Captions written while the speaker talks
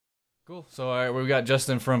Cool. So, all right, we got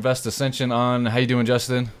Justin from Vest Ascension on. How you doing,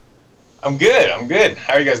 Justin? I'm good.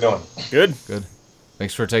 How are you guys doing? Good. Good.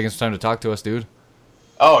 Thanks for taking some time to talk to us, dude.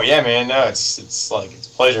 Oh yeah, man. No, it's a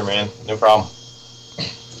pleasure, man. No problem.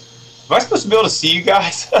 Am I supposed to be able to see you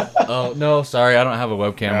guys? Oh, no, sorry. I don't have a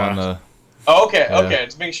webcam on the... Oh, okay, Yeah. okay.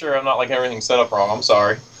 Just make sure I'm not like everything set up wrong. I'm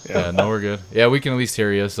sorry. Yeah, no, we're good. Yeah, we can at least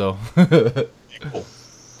hear you, so... Cool.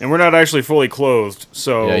 And we're not actually fully clothed,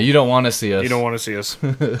 so Yeah, you don't want to see us. you don't want to see us.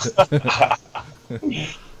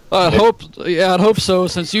 I'd hope so,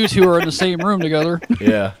 since you two are in the same room together.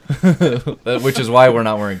 Yeah. Which is why we're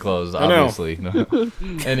not wearing clothes, I know. obviously. No.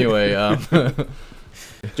 Anyway,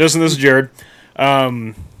 Justin, this is Jared.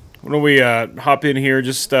 Why don't we hop in here?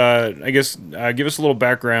 Just, I guess, give us a little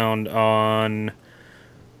background on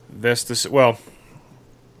Vestas. Well,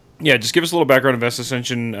 yeah, just give us a little background on Vest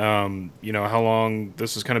Ascension. How long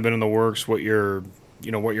this has kind of been in the works, what your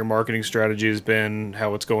marketing strategy has been,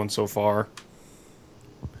 how it's going so far.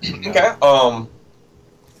 Okay.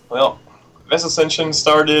 Well, Vest Ascension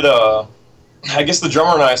started. I guess the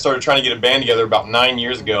drummer and I started trying to get a band together about 9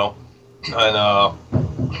 years ago, and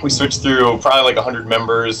we switched through probably like 100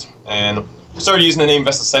 members, and started using the name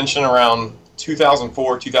Vest Ascension around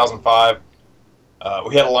 2004, 2005.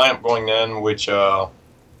 We had a lineup going then, which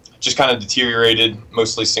just kind of deteriorated,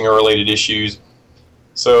 mostly singer-related issues.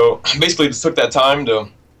 So basically, just took that time to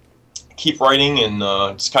keep writing, and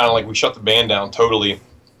just kind of like we shut the band down totally,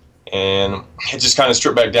 and it just kind of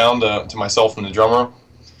stripped back down to myself and the drummer,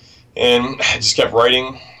 and I just kept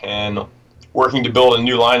writing and working to build a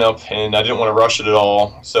new lineup, and I didn't want to rush it at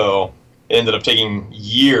all, so it ended up taking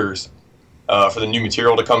years for the new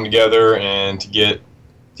material to come together and to get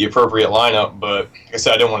the appropriate lineup, but like I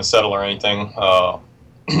said, I didn't want to settle or anything.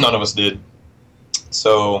 None of us did.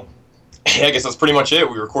 So yeah, I guess that's pretty much it.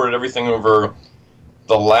 We recorded everything over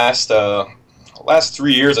the last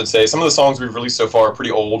 3 years, I'd say. Some of the songs we've released so far are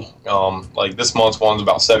pretty old. Like this month's one's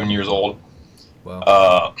about 7 years old.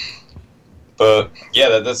 wow. But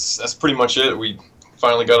yeah, that's pretty much it. We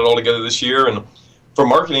finally got it all together this year, and for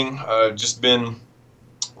marketing, I've just been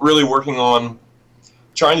really working on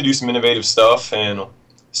trying to do some innovative stuff and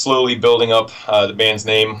slowly building up the band's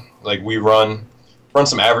name. Like we run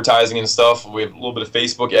some advertising and stuff. We have a little bit of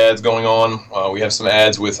Facebook ads going on. We have some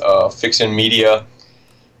ads with Fixin' Media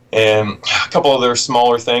and a couple other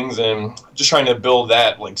smaller things, and just trying to build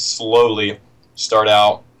that like slowly. Start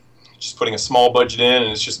out just putting a small budget in,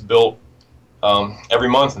 and it's just built every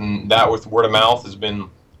month, and that with word of mouth has been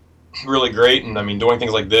really great. And I mean, doing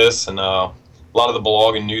things like this, and a lot of the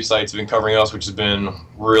blog and news sites have been covering us, which has been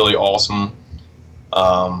really awesome.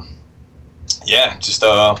 Yeah, just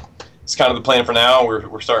it's kind of the plan for now.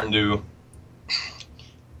 We're starting to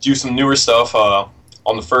do some newer stuff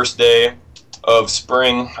on the first day of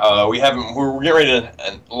spring. We're getting ready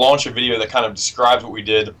to launch a video that kind of describes what we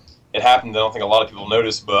did. It happened. I don't think a lot of people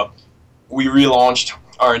noticed, but we relaunched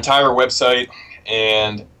our entire website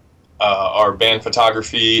and our band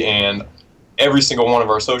photography and every single one of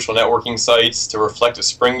our social networking sites to reflect a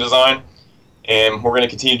spring design. And we're going to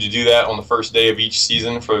continue to do that on the first day of each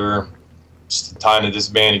season for just the time that this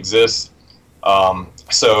band exists.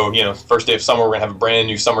 So, first day of summer, we're going to have a brand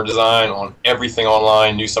new summer design on everything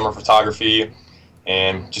online, new summer photography,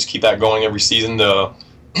 and just keep that going every season to,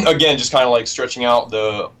 again, just kind of like stretching out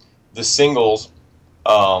the singles,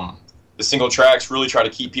 the single tracks, really try to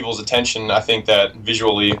keep people's attention. I think that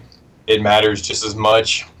visually it matters just as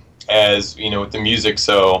much as, with the music.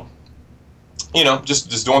 So,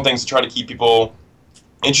 just doing things to try to keep people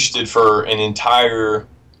interested for an entire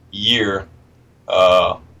year.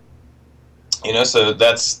 So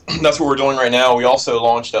that's what we're doing right now. We also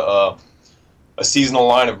launched a seasonal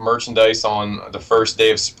line of merchandise on the first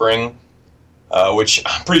day of spring, which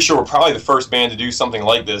I'm pretty sure we're probably the first band to do something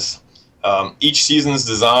like this. Each season's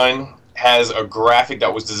design has a graphic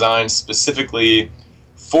that was designed specifically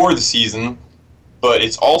for the season, but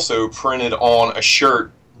it's also printed on a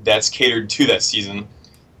shirt that's catered to that season.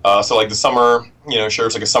 So like the summer,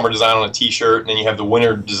 shirts, like a summer design on a t-shirt, and then you have the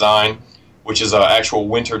winter design, which is an actual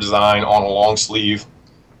winter design on a long sleeve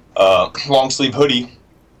hoodie.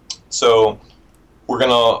 So we're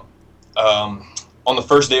gonna, on the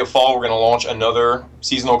first day of fall, we're gonna launch another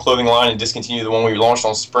seasonal clothing line and discontinue the one we launched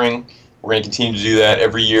on spring. We're gonna continue to do that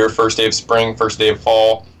every year. First day of spring, first day of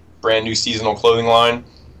fall, brand new seasonal clothing line.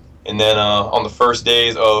 And then on the first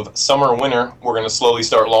days of summer and winter, we're gonna slowly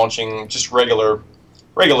start launching just regular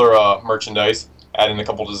merchandise, adding a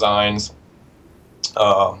couple designs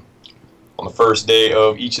on the first day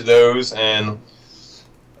of each of those. And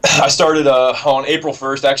I started on April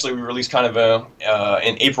 1st. Actually, we released kind of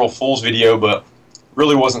an April Fool's video, but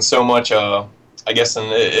really wasn't so much I guess,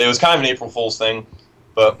 and it was kind of an April Fool's thing,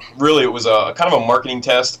 but really it was a kind of a marketing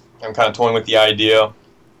test. I'm kind of toying with the idea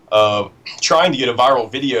of trying to get a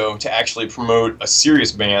viral video to actually promote a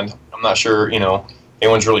serious band. I'm not sure,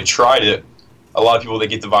 anyone's really tried it. A lot of people that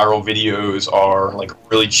get the viral videos are like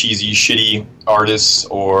really cheesy, shitty artists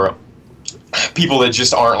or people that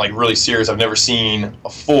just aren't like really serious. I've never seen a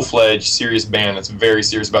full-fledged serious band that's very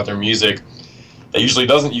serious about their music that usually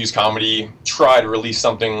doesn't use comedy try to release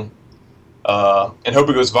something and hope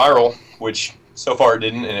it goes viral, which so far it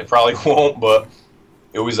didn't, and it probably won't. But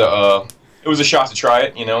it was a shot to try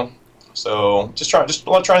it, So just trying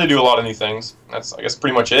to do a lot of new things. That's, I guess,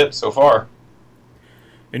 pretty much it so far.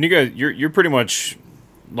 And you guys, you're pretty much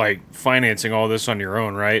like financing all this on your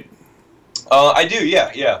own, right? I do,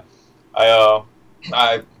 yeah.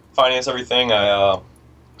 I finance everything. I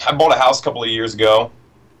bought a house a couple of years ago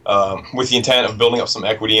with the intent of building up some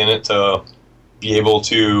equity in it to be able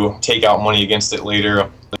to take out money against it later.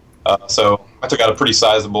 So I took out a pretty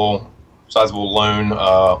sizable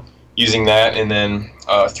loan using that, and then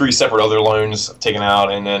 3 separate other loans taken out,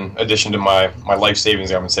 and then in addition to my life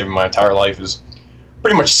savings I've been saving my entire life is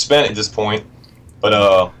pretty much spent at this point. But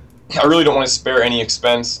I really don't want to spare any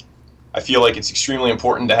expense. I feel like it's extremely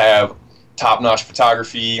important to have top-notch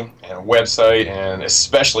photography and a website, and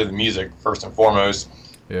especially the music first and foremost.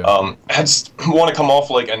 Yeah. I just want to come off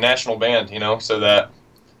like a national band, so that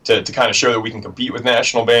to kind of show that we can compete with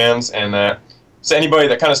national bands, and that so anybody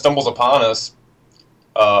that kind of stumbles upon us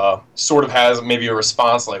sort of has maybe a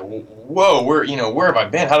response like, whoa, where have I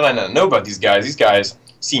been? How did I not know about these guys? These guys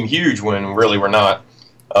seem huge when really we're not.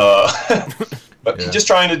 But yeah. Just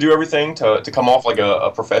trying to do everything to come off like a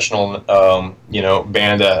professional,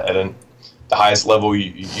 band at the highest level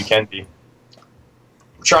you can be.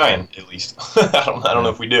 We're trying, at least. I don't know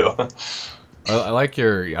if we do. I like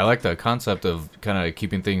the concept of kind of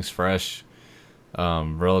keeping things fresh,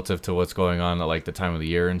 relative to what's going on at like the time of the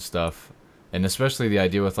year and stuff, and especially the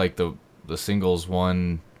idea with like the singles,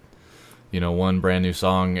 one brand new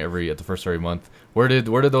song at the first every month. Where did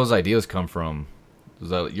those ideas come from? Was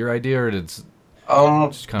that your idea, or did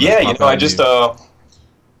just kind of I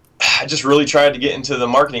just really tried to get into the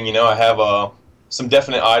marketing. I have some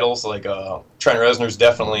definite idols, like Trent Reznor's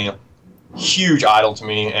definitely a huge idol to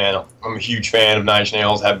me, and I'm a huge fan of Nine Inch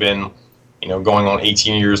Nails. Have been, going on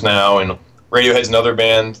 18 years now, and Radiohead's another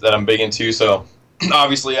band that I'm big into. So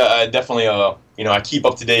obviously, I definitely I keep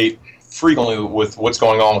up to date frequently with what's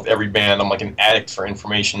going on with every band. I'm like an addict for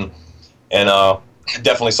information, and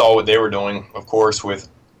definitely saw what they were doing, of course, with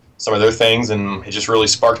some of their things, and it just really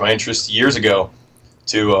sparked my interest years ago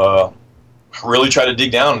to really try to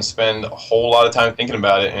dig down and spend a whole lot of time thinking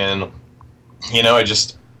about it. And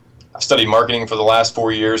I've studied marketing for the last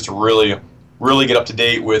 4 years to really get up to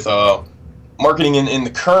date with marketing in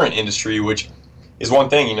the current industry, which is one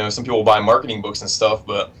thing. Some people buy marketing books and stuff,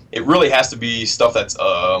 but it really has to be stuff that's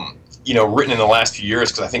written in the last few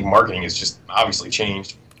years, because I think marketing has just obviously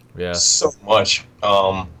changed so much.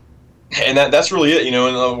 And that's really it.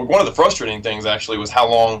 And one of the frustrating things actually was how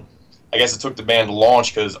long I guess it took the band to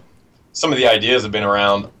launch, because some of the ideas have been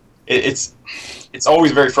around. It's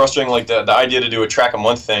always very frustrating. Like the idea to do a track a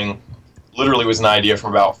month thing literally was an idea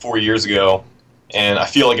from about 4 years ago, and I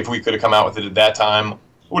feel like if we could have come out with it at that time, it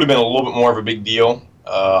would have been a little bit more of a big deal.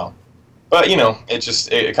 But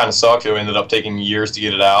it kind of sucked. It ended up taking years to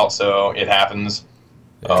get it out, so it happens.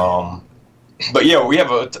 Yeah. But yeah, we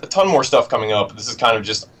have a ton more stuff coming up. This is kind of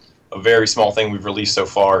just a very small thing we've released so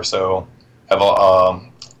far, so have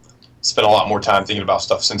spent a lot more time thinking about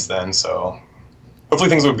stuff since then. So hopefully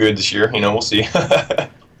things look good this year. We'll see.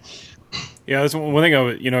 Yeah, that's one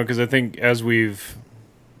thing because I think as we've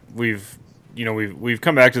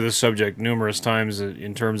come back to this subject numerous times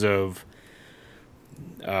in terms of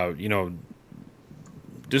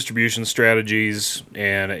distribution strategies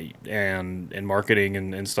and marketing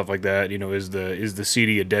and stuff like that. Is the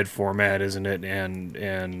CD a dead format, isn't it? And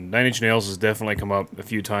Nine Inch Nails has definitely come up a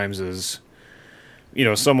few times as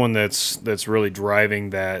someone that's really driving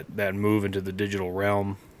that move into the digital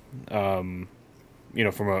realm. From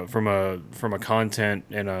a content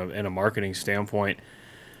and a marketing standpoint.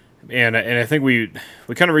 And I think we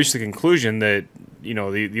kind of reached the conclusion that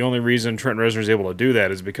the only reason Trent Reznor is able to do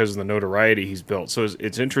that is because of the notoriety he's built. So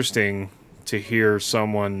it's interesting to hear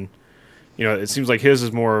someone, it seems like his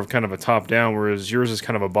is more of kind of a top down, whereas yours is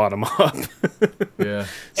kind of a bottom up. Yeah.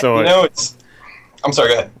 So I'm sorry.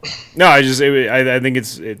 Go ahead. No, I think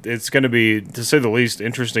it's going to be, to say the least,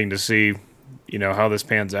 interesting to see how this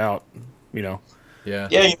pans out. Yeah. Yeah,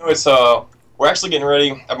 it's we're actually getting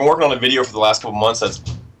ready. I've been working on a video for the last couple months that's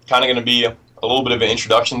kind of going to be a little bit of an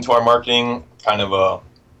introduction to our marketing, kind of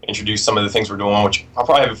introduce some of the things we're doing, which I'll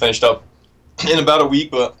probably have it finished up in about a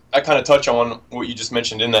week, but I kind of touch on what you just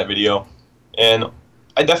mentioned in that video. And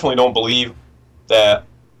I definitely don't believe that,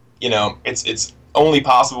 it's only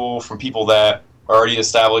possible from people that are already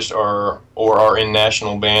established or are in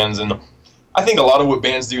national bands. And I think a lot of what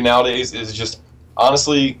bands do nowadays is just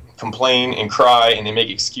honestly complain and cry, and they make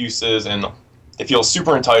excuses, and they feel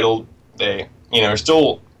super entitled. They, are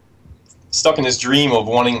still stuck in this dream of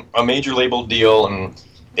wanting a major label deal, and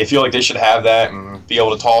they feel like they should have that and be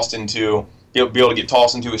able to be able to get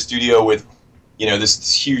tossed into a studio with,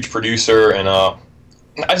 this huge producer. And I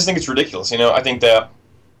just think it's ridiculous. I think that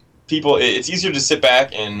people, it's easier to sit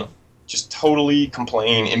back and just totally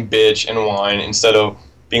complain and bitch and whine instead of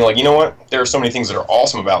being like, you know what, there are so many things that are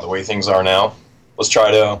awesome about the way things are now. Let's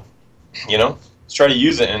try to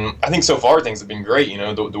use it. And I think so far things have been great.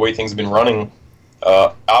 The way things have been running.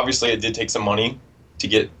 Obviously, it did take some money to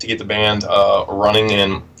get the band running,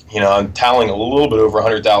 and I'm tallying a little bit over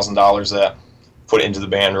 $100,000 that put into the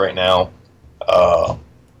band right now,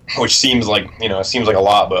 which seems like a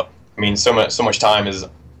lot, but I mean, so much time has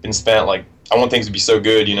been spent. Like, I want things to be so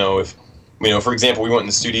good. If for example, we went in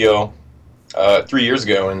the studio 3 years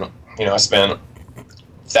ago, and I spent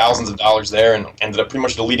thousands of dollars there, and ended up pretty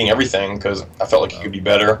much deleting everything because I felt like it could be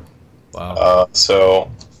better. Wow. So,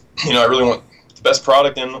 I really want the best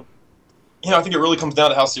product, and I think it really comes down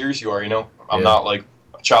to how serious you are. I'm not like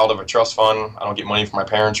a child of a trust fund. I don't get money from my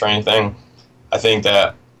parents or anything. I think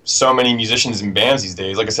that so many musicians and bands these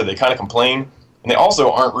days, like I said, they kind of complain, and they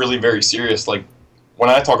also aren't really very serious. Like, when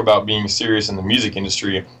I talk about being serious in the music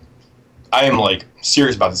industry, I am like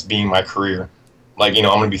serious about this being my career. Like, I'm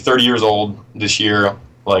going to be 30 years old this year.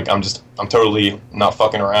 Like, I'm totally not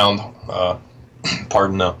fucking around.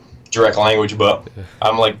 Pardon the direct language, but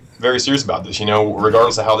I'm like very serious about this.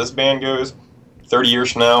 Regardless of how this band goes, 30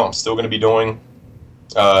 years from now, I'm still going to be doing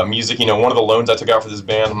music. One of the loans I took out for this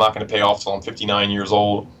band, I'm not going to pay off till I'm 59 years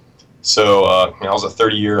old. So, I was a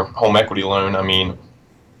 30-year home equity loan. I mean,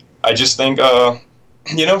 I just think, so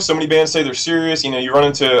many bands say they're serious. You run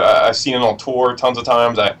into, I've seen it on tour tons of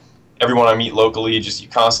times. Everyone I meet locally, you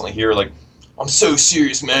constantly hear, like, I'm so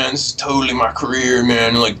serious, man. This is totally my career,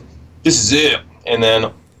 man. Like, this is it. And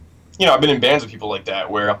then, I've been in bands with people like that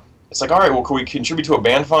where it's like, all right, well, can we contribute to a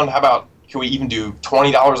band fund? How about, can we even do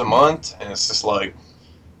 $20 a month? And it's just like,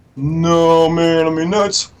 no, man. I mean,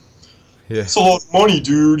 that's a lot of money,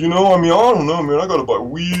 dude. I mean, I don't know, man. I gotta buy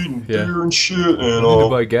weed and beer and shit, and I need to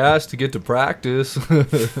buy gas to get to practice.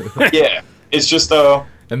 Yeah, it's just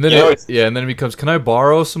and then and then it becomes, can I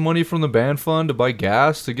borrow some money from the band fund to buy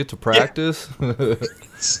gas to get to practice? Yeah.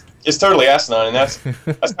 It's totally asinine, and that's kind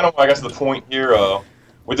of why I got to the point here.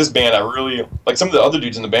 With this band, I really like some of the other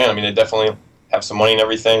dudes in the band. I mean, they definitely have some money and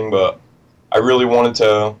everything, but I really wanted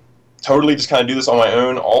to totally just kind of do this on my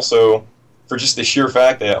own. Also, for just the sheer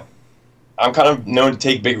fact that I'm kind of known to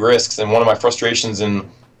take big risks, and one of my frustrations in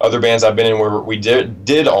other bands I've been in where we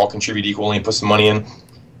did all contribute equally and put some money in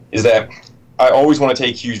is that I always want to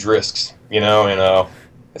take huge risks, and I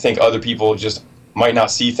think other people just might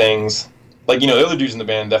not see things. Like, the other dudes in the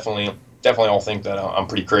band definitely all think that I'm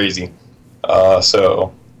pretty crazy.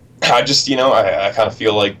 So I just, I kind of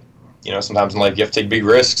feel like, sometimes in life you have to take big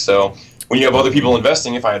risks. So when you have other people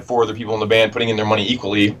investing, if I had 4 other people in the band putting in their money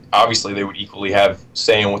equally, obviously they would equally have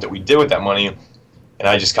say in what that we did with that money. And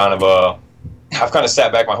I just kind of, I've kind of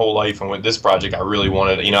sat back my whole life, and with this project I really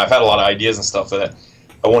wanted, I've had a lot of ideas and stuff that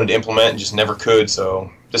I wanted to implement and just never could.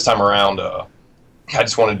 So this time around, I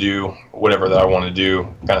just want to do whatever that I want to do,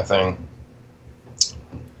 kind of thing.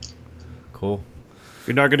 Cool. If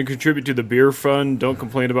you're not going to contribute to the beer fund, don't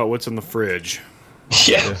complain about what's in the fridge.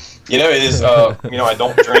 Yeah. It is, I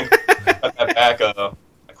don't drink. Cut that back.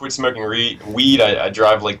 I quit smoking weed. I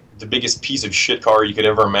drive like the biggest piece of shit car you could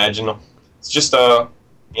ever imagine. It's just, I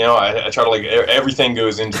try to, like, everything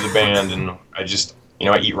goes into the band, and I just,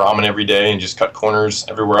 I eat ramen every day and just cut corners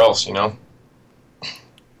everywhere else,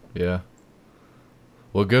 Yeah.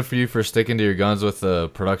 Well, good for you for sticking to your guns with the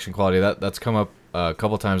production quality. That's come up a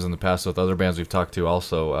couple times in the past with other bands we've talked to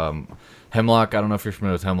also. Hemlock, I don't know if you're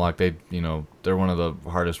familiar with Hemlock. They're one of the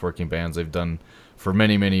hardest working bands. They've done for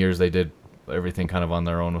many, many years. They did everything kind of on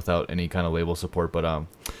their own without any kind of label support.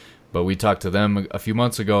 But we talked to them a few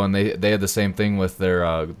months ago, and they had the same thing with their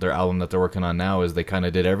album that they're working on now. Is they kind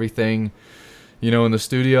of did everything, in the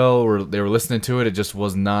studio, or they were listening to it. It just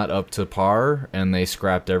was not up to par, and they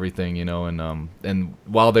scrapped everything, And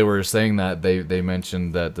while they were saying that, they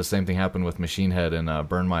mentioned that the same thing happened with Machine Head and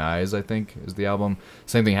Burn My Eyes, I think, is the album.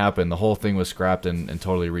 Same thing happened. The whole thing was scrapped and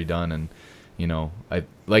totally redone. And I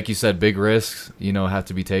like you said, big risks, have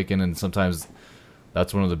to be taken, and sometimes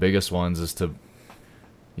that's one of the biggest ones is to,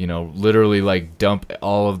 literally like dump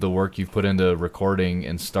all of the work you've put into recording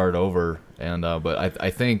and start over. And but I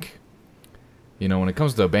think, when it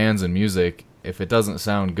comes to bands and music, if it doesn't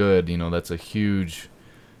sound good, that's a huge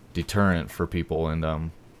deterrent for people.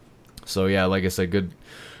 And so yeah, like I said, good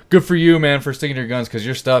for you, man, for sticking to your guns, because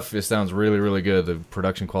your stuff, it sounds really, really good. The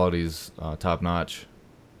production quality is top notch.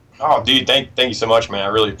 Oh, dude, thank you so much, man. I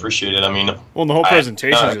really appreciate it. I mean, well, the whole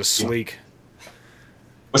presentation is just sleek.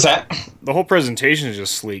 What's that? The whole presentation is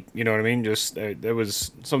just sleek. You know what I mean? Just that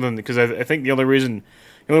was something, because I think the only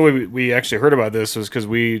way we actually heard about this was because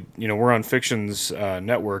we're on Fiction's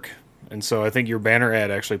network, and so I think your banner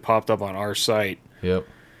ad actually popped up on our site. Yep.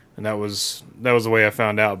 And that was the way I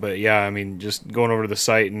found out. But yeah, I mean, just going over to the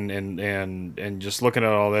site and just looking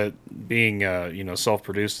at all that being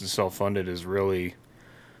self-produced and self-funded is really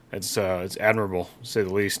it's admirable, to say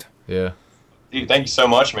the least. Yeah. Dude, thank you so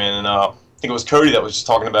much, man. And I think it was Cody that was just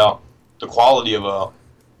talking about the quality of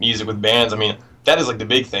music with bands. I mean, that is like the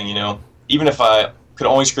big thing, Even if I could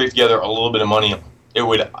only scrape together a little bit of money, it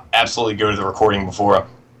would absolutely go to the recording before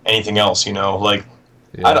anything else, Like,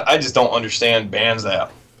 yeah. I just don't understand bands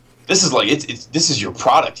that this is like this is your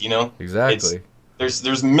product, Exactly.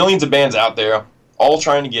 There's millions of bands out there, all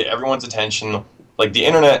trying to get everyone's attention. Like, the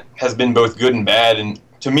internet has been both good and bad, and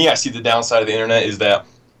to me, I see the downside of the internet is that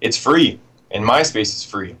it's free, and MySpace is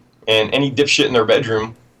free, and any dipshit in their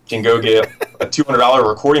bedroom can go get a $200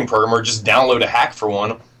 recording program or just download a hack for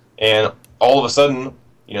one, and all of a sudden,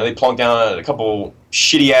 they plunk down a couple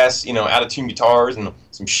shitty-ass, out-of-tune guitars and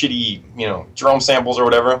some shitty, drum samples or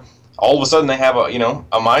whatever. All of a sudden, they have a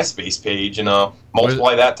MySpace page, and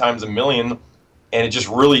multiply that times 1 million, and it just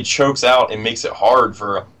really chokes out and makes it hard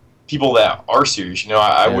for people that are serious.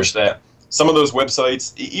 I wish that some of those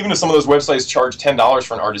websites, even if some of those websites charge $10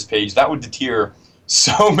 for an artist page, that would deter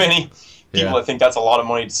so many people that think that's a lot of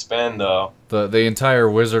money to spend. The entire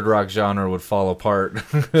wizard rock genre would fall apart.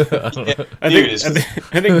 I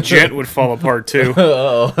think Gent would fall apart too.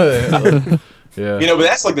 Yeah. But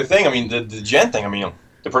that's like the thing. I mean, the Gent thing. I mean,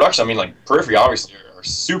 the production. I mean, like Periphery obviously are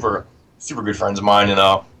super, super good friends of mine, and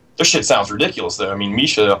their shit sounds ridiculous though. I mean,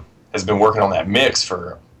 Misha has been working on that mix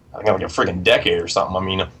for I think like a freaking decade or something. I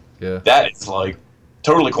mean, that is like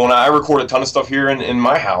totally cool. And I record a ton of stuff here in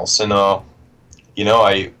my house, and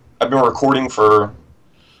I've been recording for,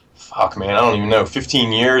 I don't even know,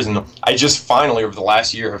 15 years, and I just finally, over the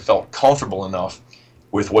last year, have felt comfortable enough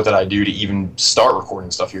with what did I do to even start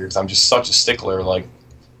recording stuff here, because I'm just such a stickler. Like,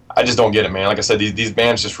 I just don't get it, man. Like I said, these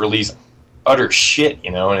bands just release utter shit,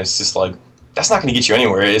 and it's just like, that's not going to get you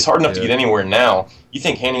anywhere. It's hard enough to get anywhere now. You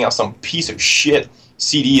think handing out some piece of shit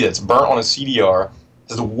CD that's burnt on a CDR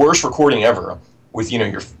is the worst recording ever, with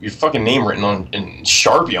your fucking name written on and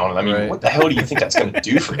Sharpie on it. I mean, what the hell do you think that's going to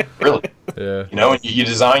do for you, really? Yeah. And you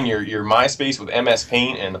design your MySpace with MS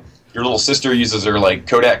Paint, and your little sister uses her like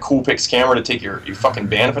Kodak Coolpix camera to take your fucking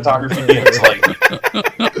band photography. And it's like,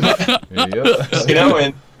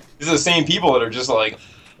 and these are the same people that are just like,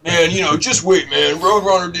 man, just wait, man.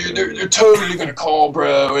 Roadrunner, dude, they're totally gonna call,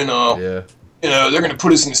 bro, and they're gonna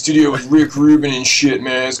put us in the studio with Rick Rubin and shit,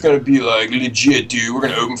 man. It's gonna be like legit, dude. We're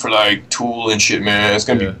gonna open for like Tool and shit, man. It's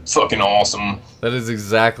gonna be fucking awesome. That is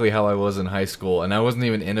exactly how I was in high school, and I wasn't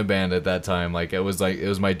even in a band at that time. Like, it was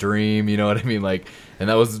my dream, you know what I mean? Like, and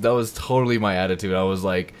that was totally my attitude. I was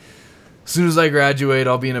like, as soon as I graduate,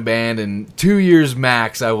 I'll be in a band, and 2 years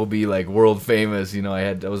max, I will be like world famous.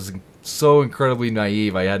 I was so incredibly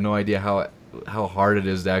naive. I had no idea how hard it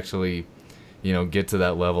is to actually get to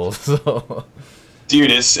that level. So, dude,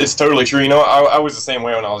 it's totally true. I was the same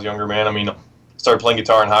way when I was younger, man. I mean, I started playing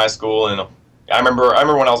guitar in high school, and I remember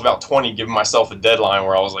when I was about 20, giving myself a deadline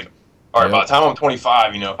where I was like, all right, by the time I'm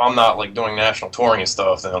 25, if I'm not like doing national touring and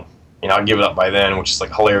stuff, then I'll give it up by then, which is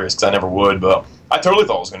like hilarious because I never would. But I totally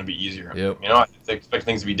thought it was going to be easier. Yep. I expect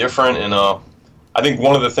things to be different, and I think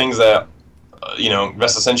one of the things that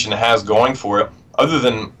Vest Ascension has going for it, other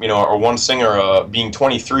than our one singer being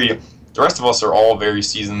 23. The rest of us are all very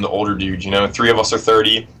seasoned older dudes. 3 of us are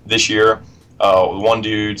 30 this year. One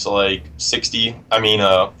dude's like 60.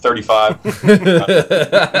 35. I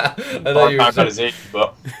thought you were his age,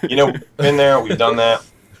 but we've been there. We've done that.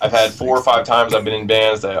 I've had 4 or 5 times I've been in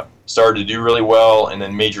bands that started to do really well, and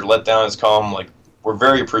then major letdown has come. Like, we're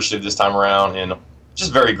very appreciative this time around, and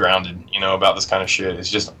just very grounded, about this kind of shit. It's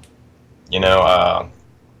just, we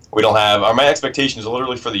don't have my expectations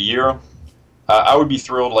literally for the year. I would be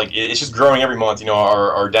thrilled. Like, it's just growing every month.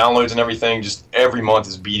 Our downloads and everything, just every month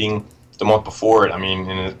is beating the month before it. I mean,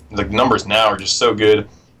 and the numbers now are just so good.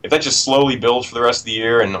 If that just slowly builds for the rest of the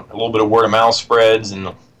year, and a little bit of word of mouth spreads,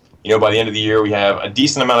 and by the end of the year we have a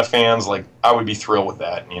decent amount of fans, like I would be thrilled with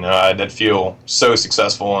that. I'd feel so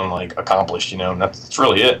successful and like accomplished. And that's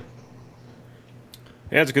really it.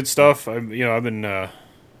 Yeah, it's good stuff. I've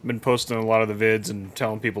been posting a lot of the vids and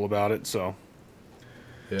telling people about it. So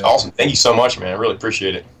Yeah. Awesome. Thank you so much, man. I really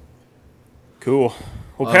appreciate it. cool.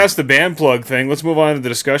 Well, past the band plug thing, let's move on to the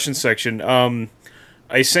discussion section.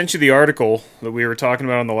 I sent you the article that we were talking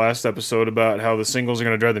about on the last episode about how the singles are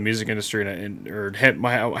going to drive the music industry or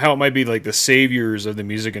how it might be like the saviors of the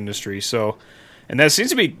music industry. So, and that seems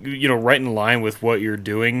to be right in line with what you're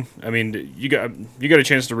doing. I mean, you got a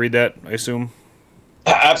chance to read that, I assume.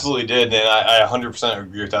 I absolutely did, and I 100%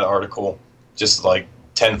 agree with that article. Just like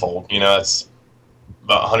tenfold. It's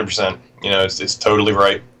about 100%. It's totally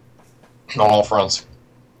right on all fronts.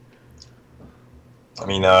 I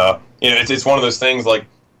mean, it's one of those things, like,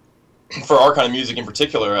 for our kind of music in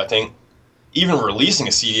particular, I think, even releasing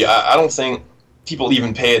a CD, I don't think people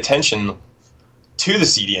even pay attention to the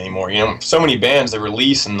CD anymore. So many bands, they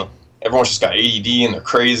release, and everyone's just got ADD, and they're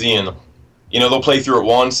crazy, and, they'll play through it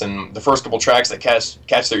once, and the first couple tracks that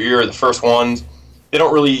catch their ear, the first ones, they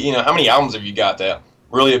don't really, how many albums have you got that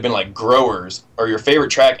really have been, like, growers, or your favorite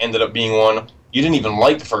track ended up being one you didn't even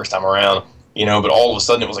like the first time around, but all of a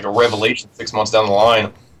sudden it was like a revelation 6 months down the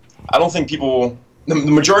line. I don't think the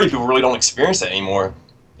majority of people really don't experience that anymore.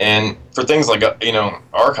 And for things like,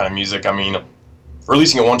 our kind of music, I mean,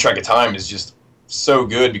 releasing it one track at a time is just so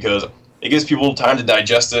good because it gives people time to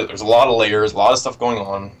digest it. There's a lot of layers, a lot of stuff going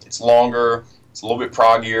on. It's longer, it's a little bit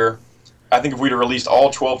proggier. I think if we'd have released all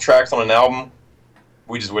 12 tracks on an album,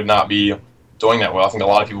 we just would not be doing that well. I think a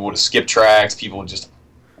lot of people would have skipped tracks. People just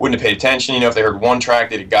wouldn't have paid attention. If they heard one track,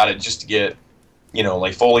 they'd have got it just to get,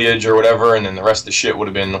 like foliage or whatever, and then the rest of the shit would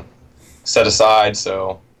have been set aside.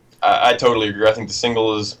 So I totally agree. I think the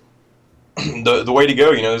single is the way to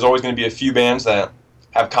go. There's always going to be a few bands that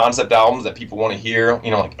have concept albums that people want to hear.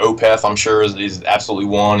 Like Opeth, I'm sure, is absolutely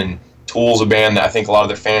one, and Tool's a band that I think a lot of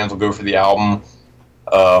their fans will go for the album.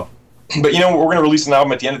 But we're going to release an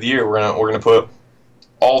album at the end of the year. We're going to put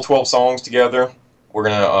all 12 songs together. We're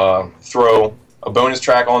going to throw a bonus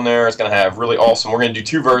track on there. It's going to have really awesome. We're going to do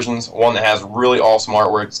two versions. One that has really awesome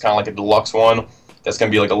artwork. It's kind of like a deluxe one. That's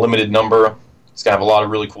going to be like a limited number. It's going to have a lot of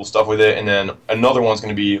really cool stuff with it. And then another one's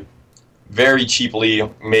going to be very cheaply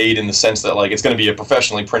made in the sense that, like, it's going to be a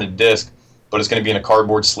professionally printed disc, but it's going to be in a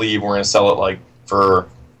cardboard sleeve. We're going to sell it like for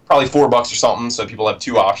probably $4 or something. So people have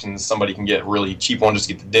two options. Somebody can get a really cheap one just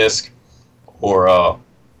to get the disc, or so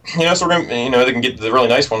we're going to, they can get the really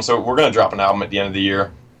nice one. So we're going to drop an album at the end of the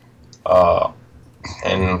year.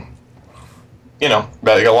 And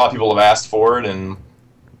but a lot of people have asked for it, and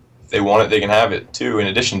if they want it, they can have it too, in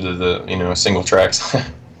addition to the single tracks.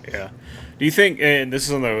 Yeah. Do you think, and this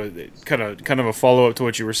is on the kind of a follow up to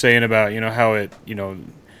what you were saying about how it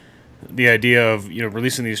the idea of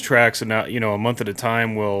releasing these tracks and not a month at a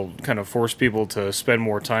time will kind of force people to spend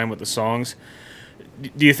more time with the songs?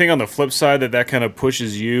 Do you think on the flip side that kind of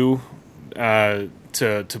pushes you to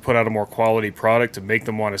put out a more quality product to make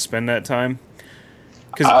them want to spend that time?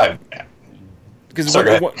 Because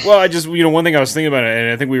I just one thing I was thinking about it,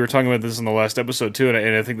 and I think we were talking about this in the last episode too,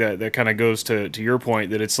 and I think that kind of goes to your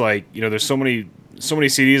point that it's like there's so many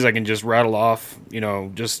CDs I can just rattle off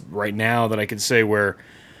just right now that I could say where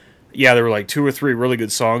there were like 2 or 3 really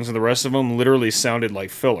good songs and the rest of them literally sounded like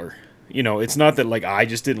filler. It's not that like I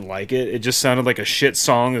just didn't like it; it just sounded like a shit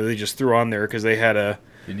song that they just threw on there because they had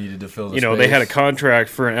You needed to fill the space. they had a contract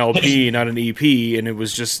for an LP, not an EP, and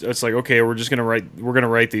it's like, okay, we're gonna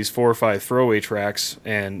write these 4 or 5 throwaway tracks,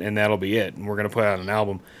 and that'll be it, and we're gonna put out an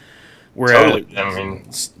album. Totally. I mean,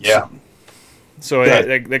 yeah. So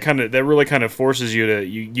that really kind of forces you to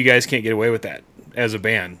you guys can't get away with that as a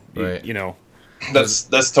band, right?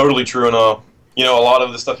 That's totally true, and a lot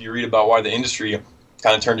of the stuff you read about why the industry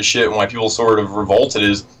kind of turned to shit and why people sort of revolted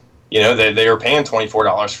is, they are paying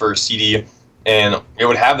 $24 for a CD. And it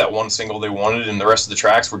would have that one single they wanted, and the rest of the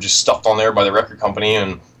tracks were just stuffed on there by the record company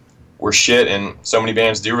and were shit. And so many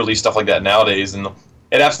bands do release stuff like that nowadays, and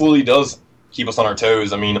it absolutely does keep us on our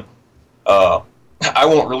toes. I mean, I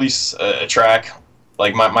won't release a track.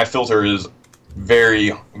 Like, my filter is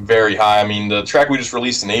very, very high. I mean, the track we just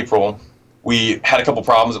released in April, we had a couple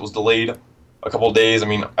problems. It was delayed a couple of days. I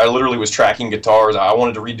mean, I literally was tracking guitars. I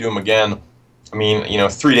wanted to redo them again. I mean,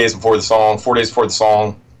 3 days before the song, 4 days before the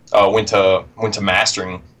song, went to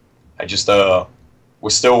mastering. I just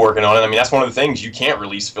was still working on it. I mean, that's one of the things, you can't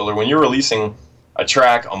release filler. When you're releasing a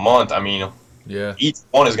track a month, I mean, each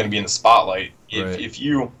one is going to be in the spotlight. If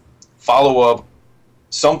you follow up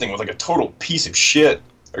something with like a total piece of shit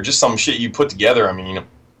or just some shit you put together, I mean,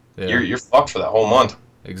 you're fucked for that whole month.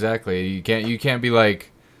 Exactly. You can't be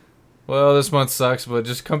like, well, this month sucks, but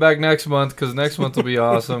just come back next month because next month will be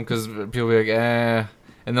awesome. Because people will be like, eh,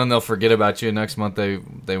 and then they'll forget about you. Next month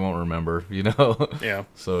they won't remember, you know. Yeah.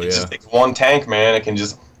 So It yeah. just takes one tank, man. It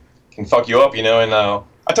can fuck you up, you know. And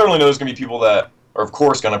I totally know there's gonna be people that are, of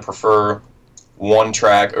course, gonna prefer one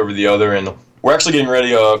track over the other. And we're actually getting ready.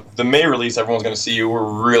 The May release, everyone's gonna see. We're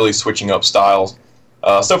really switching up styles.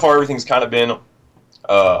 So far, everything's kind of been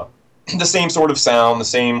the same sort of sound, the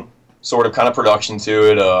same sort of kind of production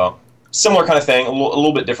to it. Similar kind of thing, a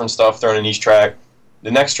little bit different stuff thrown in each track.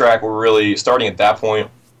 The next track, we're really starting at that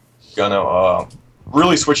point, gonna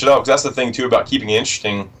really switch it up, because that's the thing too about keeping it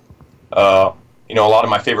interesting. You know, a lot of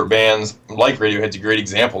my favorite bands, like Radiohead's a great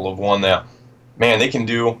example of one that, man, they can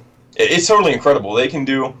do. It's totally incredible. They can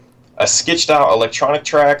do a sketched out electronic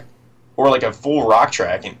track or like a full rock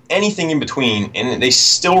track and anything in between, and they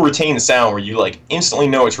still retain the sound where you like instantly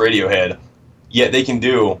know it's Radiohead. Yet they can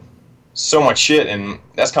do so much shit, and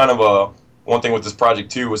that's kind of one thing with this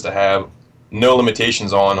project too, was to have no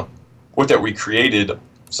limitations on what that we created.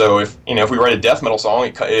 So if we write a death metal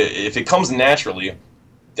song, if it comes naturally,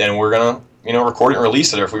 then we're gonna record it and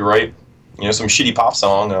release it. Or if we write some shitty pop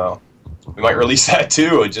song, we might release that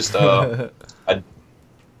too. It just I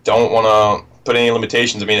don't want to put any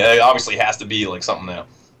limitations. I mean, it obviously has to be like something that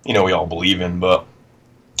we all believe in, but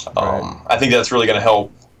I think that's really gonna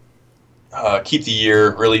help keep the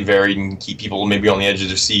year really varied and keep people maybe on the edge of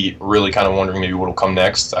their seat, really kind of wondering maybe what'll come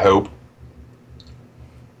next. I hope.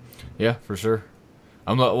 Yeah, for sure.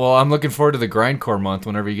 I'm looking forward to the grindcore month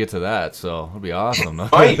whenever you get to that. So it'll be awesome.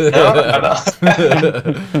 Right?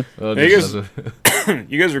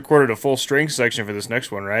 You guys recorded a full string section for this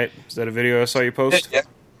next one, right? Is that a video I saw you post? Yeah.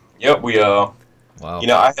 Yep. We Wow.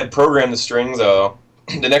 I had programmed the strings. The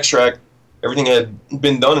next track, everything had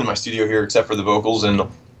been done in my studio here except for the vocals, and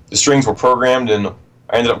the strings were programmed, and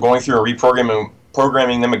I ended up going through and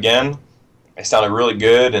programming them again. They sounded really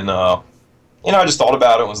good, and I just thought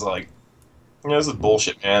about it and was like, this is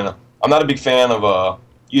bullshit, man. I'm not a big fan of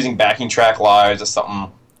using backing track live. That's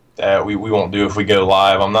something that we won't do if we go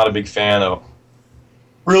live. I'm not a big fan of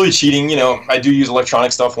really cheating. I do use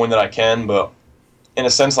electronic stuff when that I can, but in a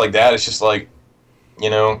sense like that, it's just like,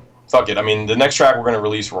 fuck it. I mean, the next track we're going to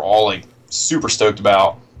release, we're all like super stoked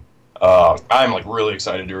about. I'm like really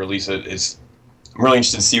excited to release it. I'm really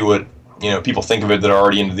interested to see what people think of it that are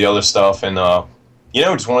already into the other stuff, and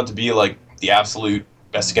just want it to be like the absolute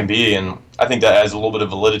best it can be. And I think that adds a little bit of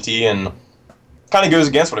validity and kind of goes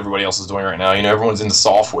against what everybody else is doing right now. Everyone's into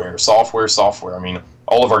software. I mean,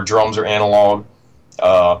 all of our drums are analog.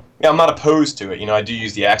 I'm not opposed to it. I do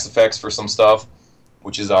use the Axe Effects for some stuff,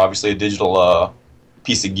 which is obviously a digital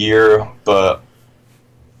piece of gear, but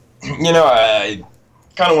I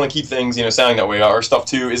kind of want to keep things sounding that way. Our stuff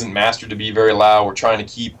too isn't mastered to be very loud. We're trying to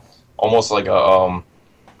keep almost like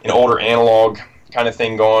an older analog kind of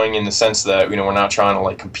thing going, in the sense that we're not trying to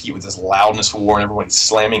like compete with this loudness war and everybody's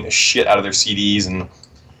slamming the shit out of their CDs, and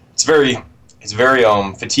it's very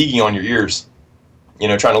fatiguing on your ears.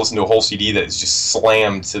 Trying to listen to a whole CD that is just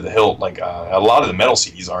slammed to the hilt, like a lot of the metal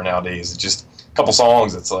CDs are nowadays. It's just a couple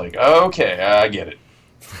songs. It's like, okay, I get it.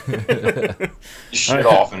 Shit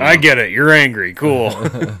off. And, I get it. You're angry. Cool.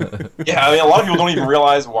 Yeah, I mean, a lot of people don't even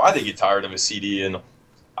realize why they get tired of a CD, and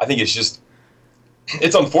I think it's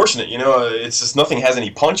unfortunate. It's just nothing has any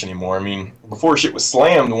punch anymore. I mean, before shit was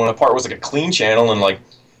slammed, when a part was like a clean channel and like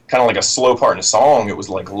kind of like a slow part in a song, it was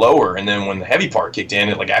like lower, and then when the heavy part kicked in,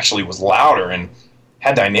 it like actually was louder and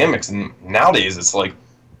had dynamics. And nowadays, it's like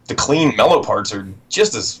the clean mellow parts are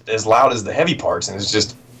just as loud as the heavy parts, and it's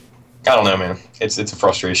just, I don't know, man. It's a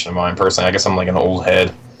frustration of mine personally. I guess I'm like an old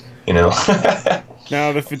head,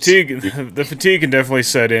 Now the fatigue can definitely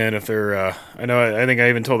set in if they're. I think I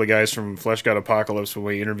even told the guys from Flesh God Apocalypse when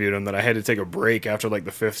we interviewed them that I had to take a break after like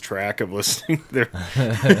the 5th track of listening to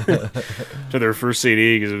their first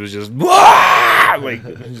CD, because it was just like,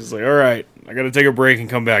 it's just like, all right, I got to take a break and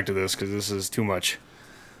come back to this because this is too much.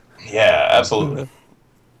 Yeah, absolutely.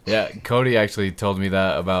 Yeah, Cody actually told me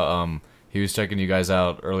that about he was checking you guys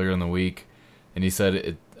out earlier in the week, and he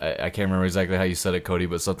said I can't remember exactly how you said it, Cody,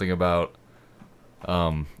 but something about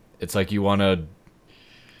it's like you want to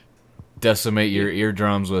decimate your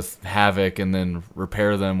eardrums with Havoc and then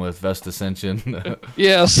repair them with Vest Ascension.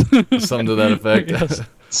 Yes. Something to that effect. Yes.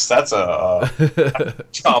 That's a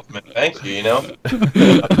compliment. Thank you.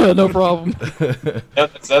 No problem. Yeah,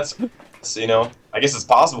 that's I guess it's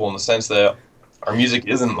possible in the sense that our music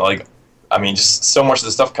isn't like, I mean, just so much of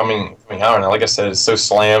the stuff coming out, and like I said, it's so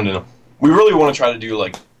slammed, and we really want to try to do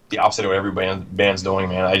like the opposite of what every band's doing,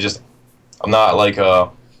 man. I'm not like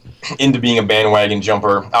into being a bandwagon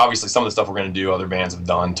jumper. Obviously, some of the stuff we're gonna do, other bands have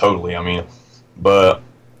done totally. I mean, but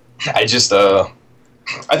I just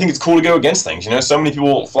I think it's cool to go against things. You know, so many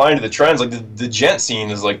people fly into the trends. Like the gent scene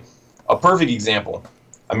is like a perfect example.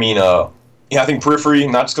 I mean, yeah, I think Periphery,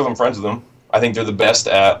 not just because I'm friends with them, I think they're the best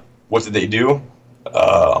at what they do,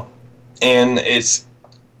 and it's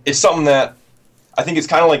something that I think it's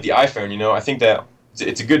kind of like the iPhone. You know, I think that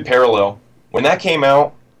it's a good parallel. When that came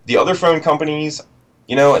out, the other phone companies,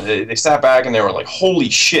 you know, they sat back and they were like, "Holy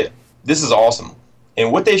shit, this is awesome!"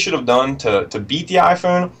 And what they should have done to beat the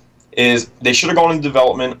iPhone is they should have gone into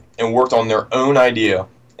development and worked on their own idea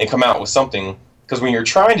and come out with something. Because when you're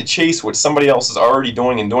trying to chase what somebody else is already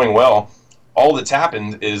doing and doing well, all that's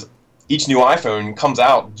happened is each new iPhone comes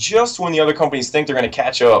out just when the other companies think they're going to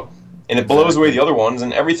catch up, and it blows away the other ones,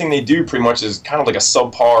 and everything they do pretty much is kind of like a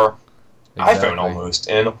subpar iPhone almost.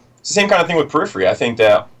 And it's the same kind of thing with Periphery. I think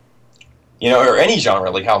that, you know, or any genre,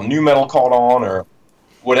 like how nu metal caught on or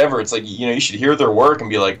whatever, it's like, you know, you should hear their work and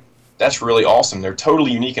be like, that's really awesome. They're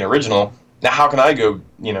totally unique and original. Now, how can I go,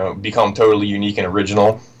 you know, become totally unique and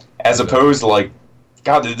original? As opposed to like,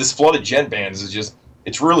 God, this flood of gent bands is just,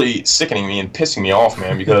 it's really sickening me and pissing me off,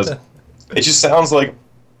 man, because it just sounds like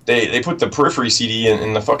they put the Periphery CD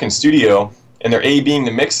in the fucking studio and they're A-Bing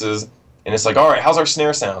the mixes, and it's like, all right, how's our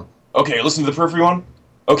snare sound? Okay, listen to the Periphery one.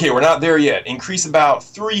 Okay, we're not there yet. Increase about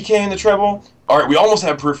 3K in the treble. All right, we almost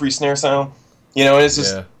have Periphery snare sound. You know, and it's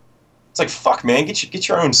just, it's like, fuck, man, get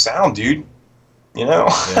your own sound, dude. You know?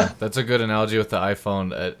 Yeah, that's a good analogy with the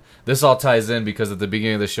iPhone. This all ties in because at the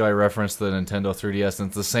beginning of the show I referenced the Nintendo 3DS, and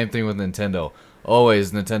it's the same thing with Nintendo.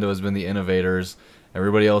 Always, Nintendo has been the innovators.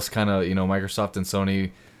 Everybody else kind of, you know, Microsoft and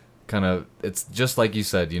Sony kind of, it's just like you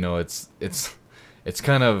said, you know, it's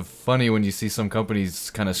kind of funny when you see some companies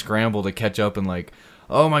kind of scramble to catch up and like,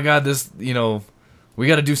 oh my God, this, you know, we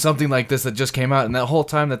got to do something like this that just came out. And that whole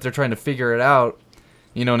time that they're trying to figure it out,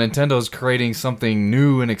 you know, Nintendo's creating something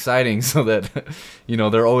new and exciting so that, you know,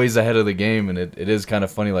 they're always ahead of the game. And it is kind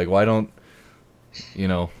of funny. Like, why don't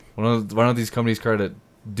these companies try to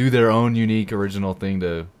do their own unique original thing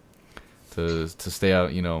to stay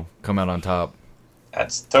out, you know, come out on top?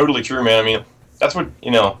 That's totally true, man. I mean, that's what,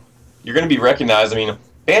 you know, you're going to be recognized. I mean,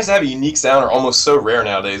 bands that have a unique sound are almost so rare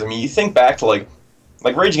nowadays. I mean, you think back to like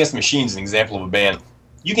Rage Against the Machine is an example of a band.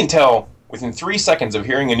 You can tell within 3 seconds of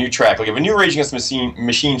hearing a new track, like if a new Rage Against the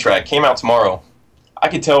Machine track came out tomorrow, I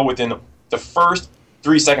could tell within the first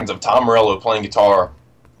 3 seconds of Tom Morello playing guitar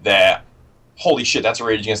that, holy shit, that's a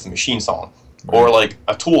Rage Against the Machine song. Right. Or like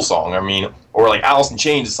a Tool song, I mean, or like Alice in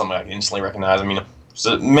Chains is something I can instantly recognize. I mean,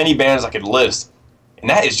 so many bands I could list, and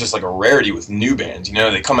that is just like a rarity with new bands. You know,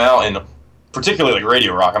 they come out and particularly like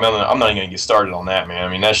Radio Rock. I mean, I'm not even gonna get started on that, man. I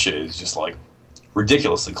mean, that shit is just like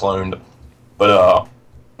ridiculously cloned. But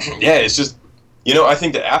yeah, it's just, you know, I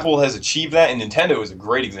think that Apple has achieved that, and Nintendo is a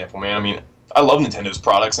great example, man. I mean, I love Nintendo's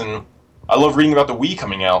products, and I love reading about the Wii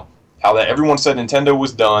coming out. How that everyone said Nintendo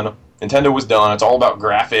was done. Nintendo was done. It's all about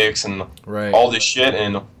graphics and all this shit.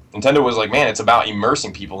 And Nintendo was like, man, it's about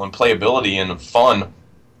immersing people and playability and fun.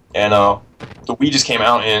 And the Wii just came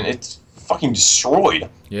out and it's fucking destroyed.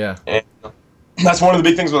 Yeah. And that's one of the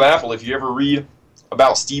big things with Apple. If you ever read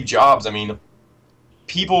about Steve Jobs, I mean,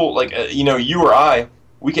 people like, you know, you or I,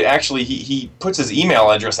 we could actually, he puts his email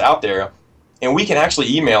address out there and we can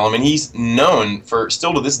actually email him. And he's known for,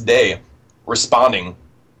 still to this day, responding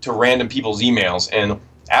to random people's emails. And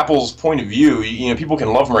Apple's point of view, you know, people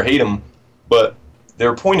can love him or hate him, but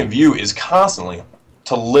their point of view is constantly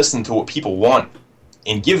to listen to what people want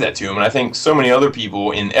and give that to them. And I think so many other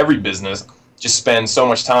people in every business just spend so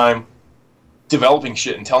much time developing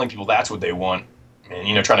shit and telling people that's what they want and,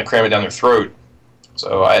 you know, trying to cram it down their throat.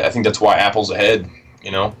 So I think that's why Apple's ahead,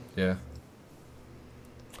 you know? Yeah.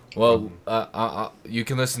 Well, you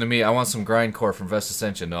can listen to me. I want some grindcore from Vest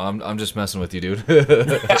Ascension. No, I'm just messing with you, dude. I'm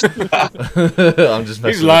just messing.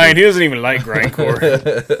 He's lying. He doesn't even like grindcore.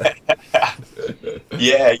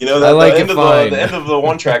 Yeah, you know, that, the end of the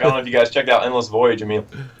one track. I don't know if you guys checked out Endless Voyage. I mean,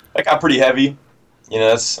 that got pretty heavy. You know,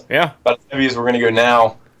 that's about as heavy as we're gonna go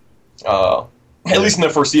now, at least in the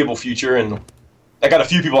foreseeable future. And that got a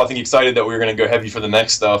few people, I think, excited that we were gonna go heavy for the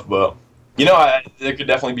next stuff, but. You know, there could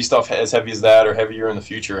definitely be stuff as heavy as that or heavier in the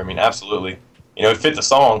future. I mean, absolutely. You know, it fit the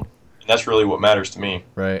song, and that's really what matters to me.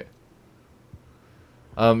 Right.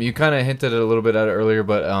 You kind of hinted a little bit at it earlier,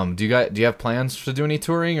 but do you have plans to do any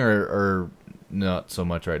touring or not so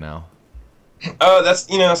much right now? That's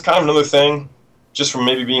kind of another thing, just from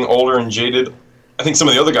maybe being older and jaded. I think some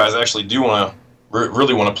of the other guys actually do want to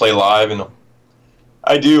really want to play live, and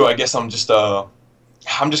I do. I guess I'm just kind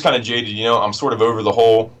of jaded. You know, I'm sort of over the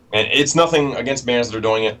whole. And it's nothing against bands that are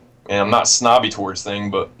doing it, and I'm not snobby towards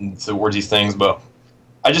these things, but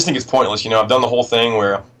I just think it's pointless. You know, I've done the whole thing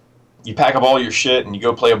where, you pack up all your shit and you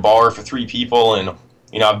go play a bar for 3 people. And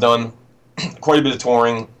I've done quite a bit of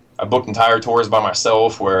touring. I booked entire tours by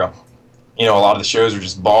myself where a lot of the shows are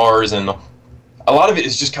just bars, and a lot of it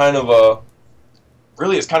is just kind of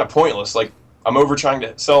really it's kind of pointless. Like, I'm over trying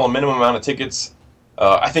to sell a minimum amount of tickets.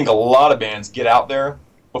 I think a lot of bands get out there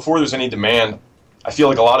before there's any demand. I feel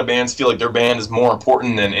like a lot of bands feel like their band is more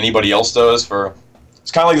important than anybody else does.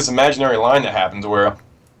 It's kind of like this imaginary line that happens where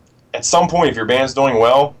at some point, if your band's doing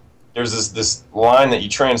well, there's this line that you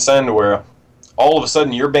transcend where all of a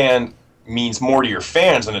sudden your band means more to your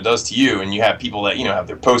fans than it does to you, and you have people that have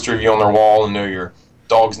their poster of you on their wall and know your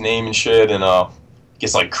dog's name and shit, and it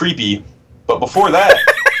gets like creepy. But before that,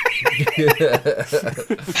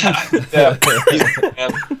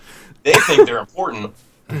 they think they're important,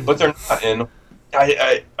 but they're not. And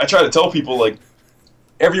I try to tell people, like,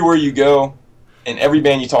 everywhere you go and every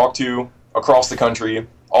band you talk to across the country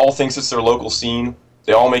all thinks it's their local scene.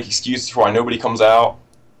 They all make excuses for why nobody comes out.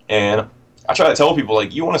 And I try to tell people,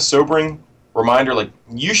 like, you want a sobering reminder, like,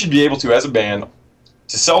 you should be able to, as a band,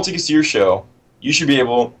 to sell tickets to your show. You should be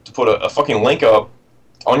able to put a fucking link up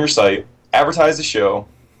on your site, advertise the show,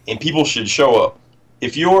 and people should show up.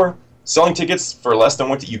 If you're selling tickets for less than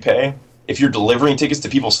what you pay, if you're delivering tickets to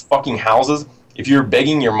people's fucking houses, if you're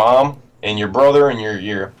begging your mom and your brother and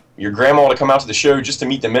your grandma to come out to the show just to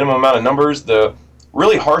meet the minimum amount of numbers, the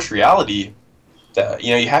really harsh reality that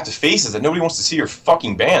you have to face is that nobody wants to see your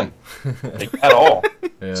fucking band, like, at all.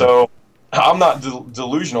 Yeah. So I'm not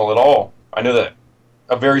delusional at all. I know that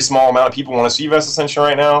a very small amount of people want to see Vest Ascension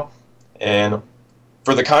right now, and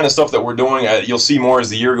for the kind of stuff that we're doing, you'll see more as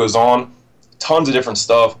the year goes on. Tons of different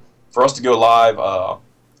stuff for us to go live.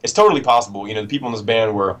 It's totally possible. The people in this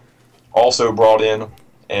band were also brought in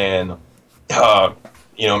and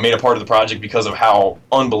made a part of the project because of how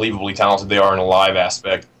unbelievably talented they are in a live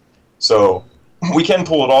aspect. So we can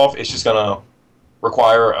pull it off. It's just gonna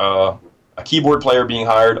require a keyboard player being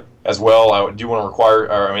hired as well. I do want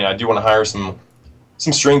to hire some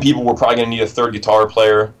string people. We're probably gonna need a 3rd guitar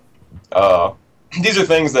player. These are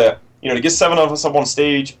things that to get 7 of us up on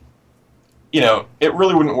stage, it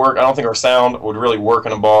really wouldn't work. I don't think our sound would really work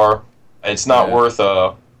in a bar. It's not worth.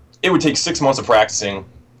 It would take 6 months of practicing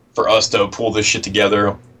for us to pull this shit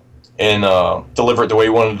together and deliver it the way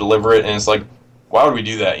we wanted to deliver it. And it's like, why would we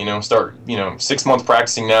do that? Start 6 months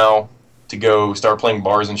practicing now to go start playing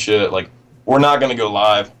bars and shit. Like, we're not gonna go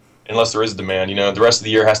live unless there is a demand. The rest of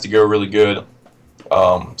the year has to go really good.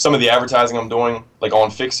 Some of the advertising I'm doing, like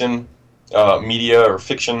on Fiction Media or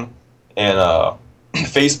Fiction and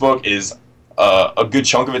Facebook, is a good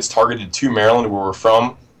chunk of it's targeted to Maryland, where we're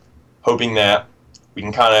from, hoping that we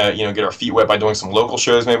can kind of get our feet wet by doing some local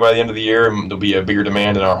shows maybe by the end of the year, and there'll be a bigger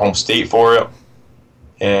demand in our home state for it.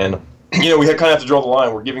 And we kind of have to draw the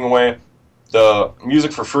line. We're giving away the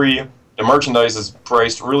music for free. The merchandise is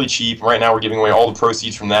priced really cheap. Right now we're giving away all the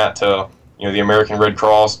proceeds from that to the American Red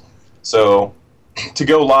Cross. So to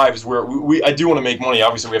go live is where I do want to make money.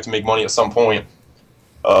 Obviously we have to make money at some point.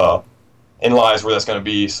 And live is where that's going to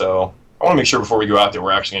be. So I want to make sure before we go out there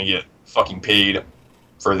we're actually going to get fucking paid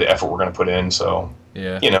for the effort we're going to put in. So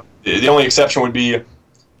yeah, the only exception would be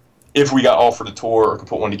if we got offered a tour or could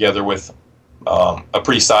put one together with a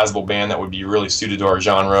pretty sizable band that would be really suited to our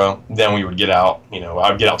genre, then we would get out.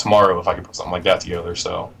 I would get out tomorrow if I could put something like that together.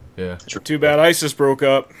 So yeah, too bad ISIS broke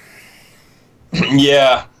up.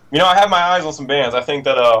 Yeah, I have my eyes on some bands. I think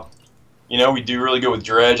that we do really good with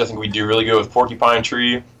Dredge. I think we do really good with Porcupine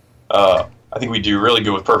Tree. I think we do really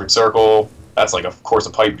good with Perfect Circle. That's like, of course,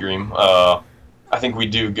 a pipe dream. I think we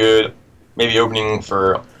do good maybe opening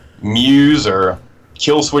for Muse or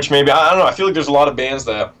Kill Switch maybe. I don't know. I feel like there's a lot of bands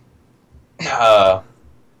that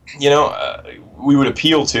we would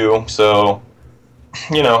appeal to. So,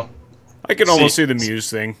 I can almost see the Muse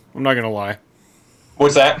thing. I'm not gonna lie.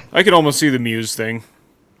 What's that? I can almost see the Muse thing.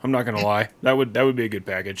 I'm not gonna lie. That would be a good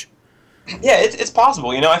package. Yeah, it's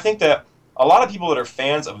possible. I think that a lot of people that are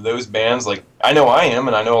fans of those bands, like I know I am,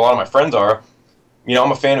 and I know a lot of my friends are.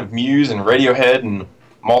 I'm a fan of Muse and Radiohead, and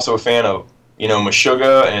I'm also a fan of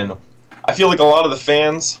Meshuggah, and I feel like a lot of the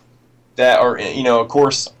fans that are of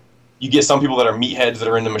course you get some people that are meatheads that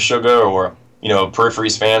are into Meshuggah, or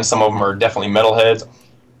Peripheries fans. Some of them are definitely metalheads,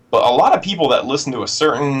 but a lot of people that listen to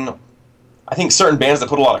certain bands that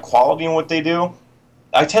put a lot of quality in what they do,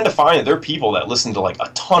 I tend to find that they're people that listen to like a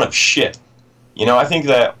ton of shit. I think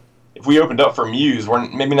that if we opened up for Muse, we're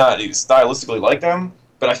maybe not stylistically like them,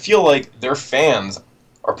 but I feel like their fans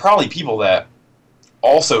are probably people that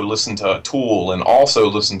also listen to Tool and also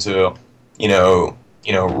listen to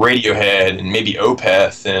Radiohead and maybe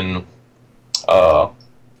Opeth, and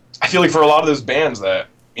I feel like for a lot of those bands that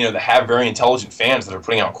that have very intelligent fans that are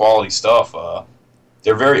putting out quality stuff.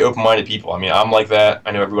 They're very open-minded people. I mean, I'm like that.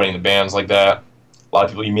 I know everybody in the band's like that. A lot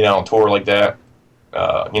of people you meet out on tour like that.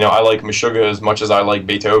 I like Meshuggah as much as I like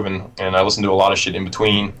Beethoven, and I listen to a lot of shit in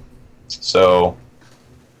between. So,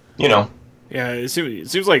 Yeah, it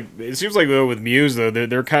seems like though with Muse though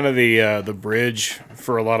they're kind of the bridge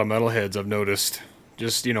for a lot of metalheads. I've noticed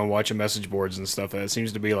just watching message boards and stuff. That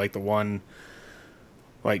seems to be like the one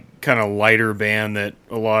like kind of lighter band that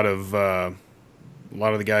a lot of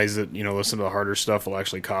the guys that listen to the harder stuff will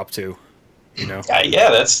actually cop to. Yeah,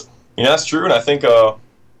 that's true, and I think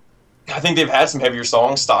they've had some heavier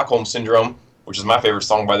songs. Stockholm Syndrome, which is my favorite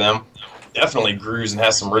song by them, definitely grooves and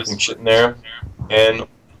has some ripping shit in there. And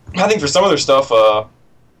I think for some of their stuff,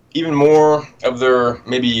 even more of their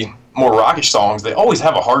maybe more rockish songs, they always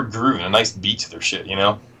have a hard groove and a nice beat to their shit,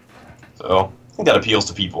 So I think that appeals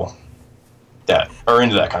to people that are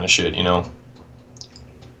into that kind of shit,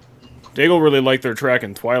 Daigle really liked their track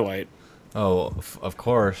in Twilight. Oh, of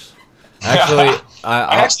course. Actually,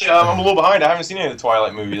 I'm a little behind. I haven't seen any of the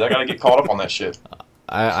Twilight movies. I gotta get caught up on that shit.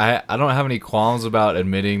 I don't have any qualms about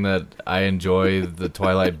admitting that I enjoy the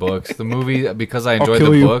Twilight books. The movie, because I enjoy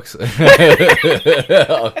the books.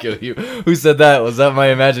 I'll kill you. Who said that? Was that my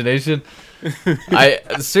imagination?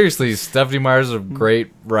 Seriously, Stephanie Meyer's a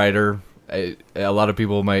great writer. A lot of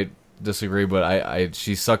people might disagree, but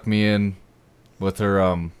she sucked me in with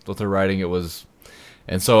her writing. It was.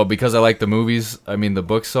 And so, because I like the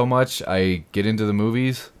books so much, I get into the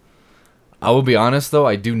movies. I will be honest, though,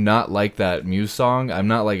 I do not like that Muse song. I'm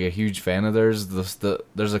not, like, a huge fan of theirs.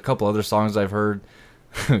 There's a couple other songs I've heard,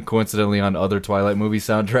 coincidentally, on other Twilight movie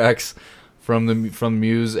soundtracks from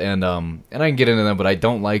Muse, and I can get into them, but I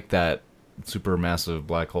don't like that Supermassive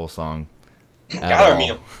Black Hole song God, I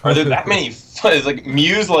mean, are there that many? Is like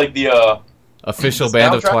Muse like the official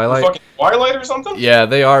band of Twilight? Fucking Twilight or something? Yeah,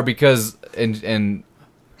 they are because and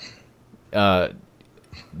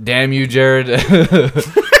damn you, Jared,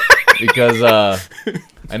 because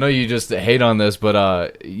I know you just hate on this,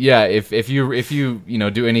 but yeah, if you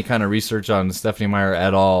do any kind of research on Stephanie Meyer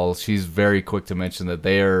at all, she's very quick to mention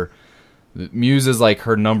that Muse is like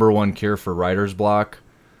her number one cure for writer's block.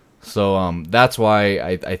 So that's why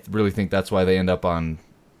I really think that's why they end up on.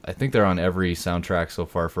 I think they're on every soundtrack so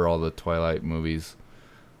far for all the Twilight movies,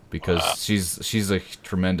 because she's a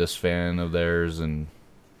tremendous fan of theirs, and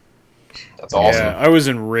that's awesome. Yeah, I was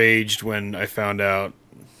enraged when I found out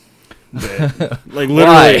that, like,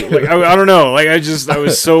 literally, like, I don't know, like, I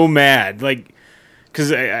was so mad, like,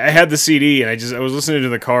 because I had the CD and I was listening to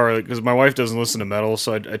the car, because my wife doesn't listen to metal,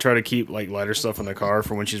 so I try to keep like lighter stuff in the car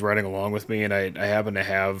for when she's riding along with me, and I happen to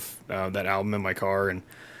have that album in my car, and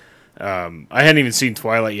I hadn't even seen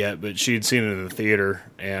Twilight yet, but she had seen it in the theater,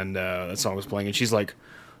 and that song was playing, and she's like,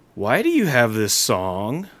 "Why do you have this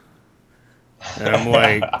song?" And I'm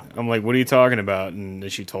like, "What are you talking about?" And then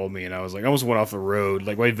she told me, and I was like, I almost went off the road.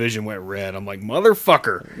 Like, my vision went red. I'm like,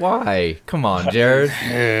 "Motherfucker!" Why? Come on,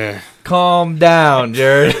 Jared. Calm down,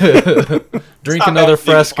 Jared. Drink another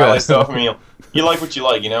Fresca. Stuff. I mean, you like what you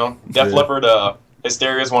like, Def Leppard,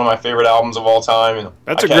 Hysteria is one of my favorite albums of all time. And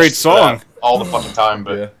that's a great song. All the fucking time,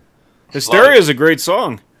 but yeah. Hysteria is a great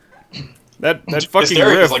song. That fucking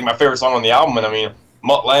Hysteria riff is like my favorite song on the album, and I mean,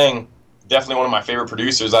 Mutt Lange, definitely one of my favorite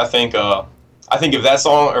producers. I think if that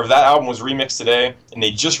song or if that album was remixed today and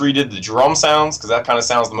they just redid the drum sounds, because that kind of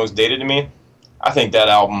sounds the most dated to me, I think that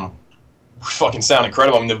album would fucking sound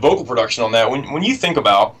incredible. I mean, the vocal production on that, when you think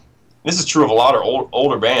about, this is true of a lot of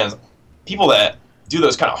older bands, people that do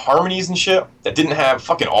those kind of harmonies and shit that didn't have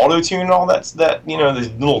fucking auto-tune and all that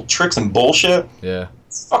the little tricks and bullshit. Yeah.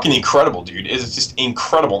 It's fucking incredible, dude. It's just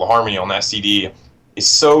incredible. The harmony on that CD is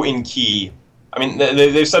so in key. I mean,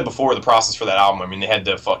 they've said before the process for that album, I mean, they had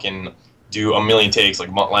to fucking do a million takes.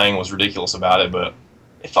 Like, Mutt Lange was ridiculous about it, but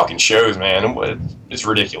it fucking shows, man. It's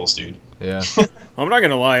ridiculous, dude. Yeah. I'm not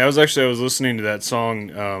gonna lie. I was listening to that song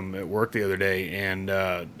at work the other day, and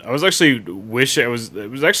I was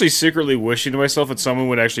actually secretly wishing to myself that someone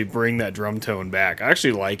would actually bring that drum tone back. I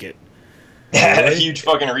actually like it. Yeah, a huge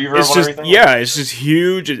fucking reverb It's on just everything. yeah, it's just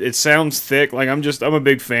huge. It sounds thick. Like I'm a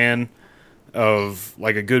big fan of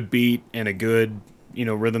like a good beat and a good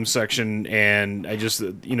rhythm section, and I just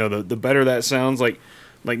the better that sounds. Like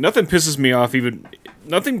nothing pisses me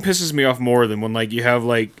off more than when like you have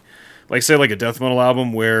like say like a death metal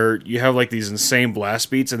album where you have like these insane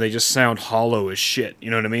blast beats and they just sound hollow as shit. You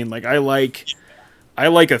know what I mean? Like I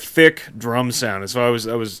like a thick drum sound. And so I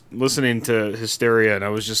was listening to Hysteria, and I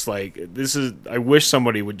was just like, I wish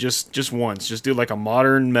somebody would just once do like a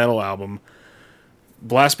modern metal album,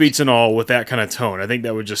 blast beats and all, with that kind of tone. I think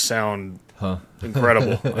that would just sound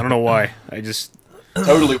incredible. I don't know why.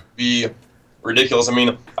 totally would be ridiculous. I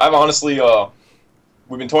mean, I've honestly,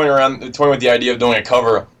 we've been toying with the idea of doing a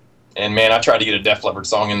cover, and man, I tried to get a Def Leppard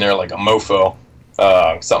song in there, like a mofo,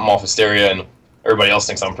 something off Hysteria, and everybody else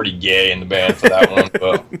thinks I'm pretty gay in the band for that one,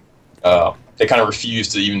 but they kind of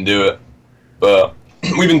refused to even do it. But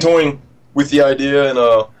we've been toying with the idea,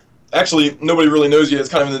 and actually, nobody really knows yet. It's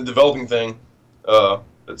kind of in the developing thing.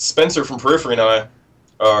 Spencer from Periphery and I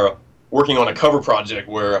are working on a cover project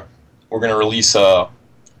where we're going to release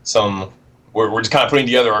some. We're just kind of putting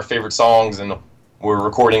together our favorite songs, and we're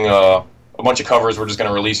recording a bunch of covers. We're just going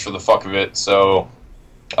to release for the fuck of it. So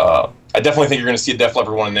I definitely think you're going to see a Def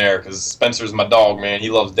Leppard one in there, because Spencer's my dog, man. He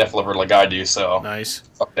loves Def Leppard like I do. So nice.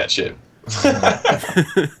 Fuck that shit.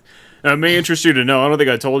 It may interest you to know. I don't think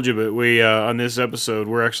I told you, but we on this episode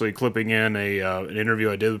we're actually clipping in an interview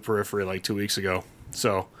I did with Periphery like 2 weeks ago.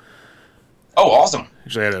 So, oh, awesome!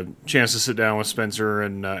 Actually, I had a chance to sit down with Spencer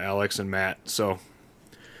and Alex and Matt. So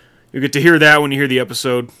you'll get to hear that when you hear the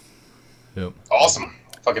episode. Yep. Awesome.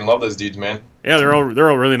 Fucking love those dudes, man. Yeah, they're all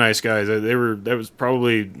really nice guys. That was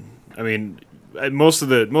probably, I mean, most of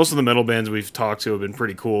the metal bands we've talked to have been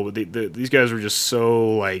pretty cool, but these guys were just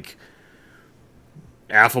so like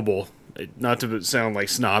affable. Not to sound like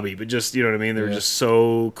snobby, but just, you know what I mean. They were just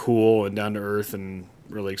so cool and down to earth, and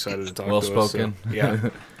really excited to talk to us. Well spoken. So, yeah,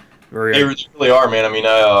 They really are, man. I mean,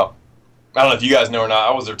 I don't know if you guys know or not.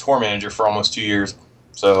 I was their tour manager for almost 2 years,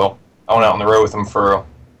 so I went out on the road with them for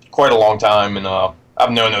quite a long time, and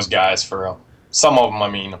I've known those guys for some of them. I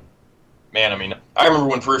mean, man, I remember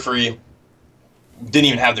when Periphery didn't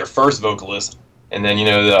even have their first vocalist, and then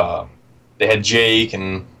they had Jake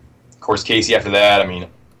and of course Casey after that. I mean,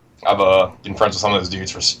 I've been friends with some of those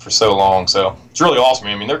dudes for so long, so it's really awesome.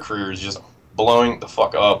 I mean, their career is just blowing the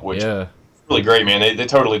fuck up, which is really great, man. They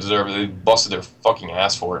totally deserve it. They busted their fucking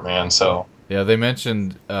ass for it, man. So yeah, they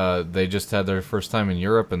mentioned they just had their first time in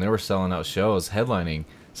Europe, and they were selling out shows,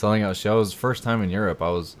 selling out shows, first time in Europe.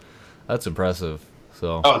 That's impressive.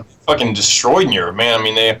 So fucking destroyed in Europe, man. I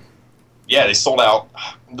mean, they sold out.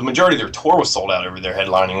 The majority of their tour was sold out over their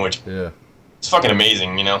headlining, which it's fucking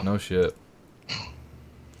amazing, you know. No shit.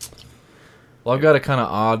 Well, I've got a kind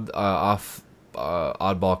of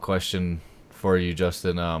oddball question for you,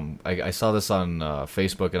 Justin. I saw this on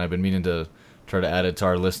Facebook, and I've been meaning to try to add it to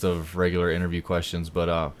our list of regular interview questions.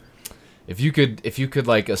 But if you could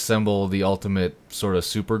like assemble the ultimate sort of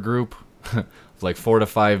super group, like 4 to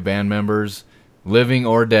 5 band members, living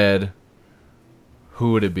or dead,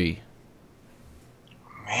 who would it be?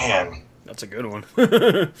 Man, that's a good one.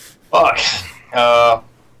 Fuck. Can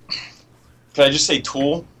I just say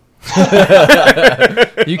Tool?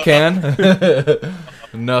 You can.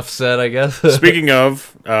 Enough said, I guess. Speaking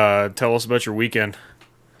of, tell us about your weekend.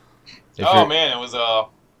 Man, it was a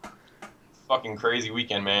fucking crazy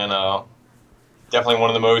weekend, man. Definitely one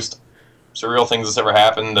of the most surreal things that's ever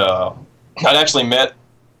happened. I'd actually met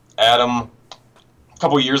Adam a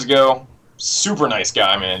couple years ago. Super nice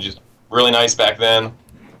guy, man. Just really nice back then.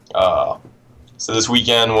 So this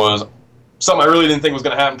weekend was something I really didn't think was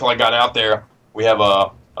going to happen until I got out there. We have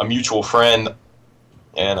a mutual friend,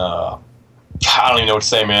 and I don't even know what to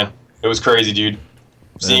say, man. It was crazy, dude.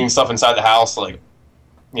 Seeing stuff inside the house, like,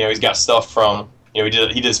 he's got stuff from, he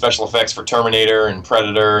did special effects for Terminator and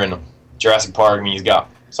Predator and Jurassic Park. I mean, he's got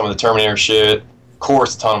some of the Terminator shit. Of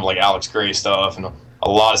course, a ton of like Alex Gray stuff and a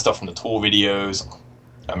lot of stuff from the Tool videos.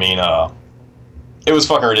 I mean, it was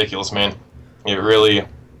fucking ridiculous, man. It really,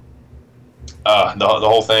 the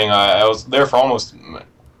whole thing. I was there for almost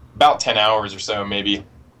about 10 hours or so, maybe.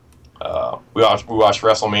 We watched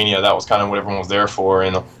WrestleMania. That was kind of what everyone was there for,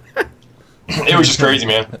 and it was just crazy,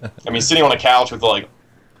 man. I mean, sitting on a couch with like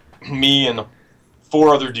me and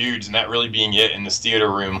 4 other dudes, and that really being it in this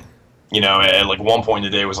theater room. At like one point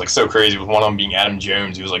in the day, it was like so crazy. With one of them being Adam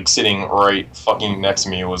Jones, he was like sitting right fucking next to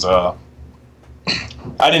me. It was I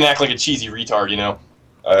didn't act like a cheesy retard,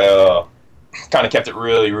 I kind of kept it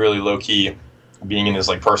really, really low key, being in this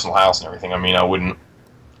like personal house and everything. I mean, I wouldn't,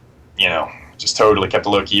 just totally kept it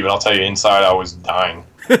low key. But I'll tell you, inside I was dying.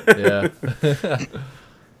 Yeah.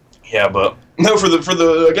 Yeah, but no, for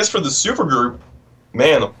the I guess for the super group,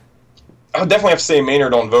 man, I would definitely have to say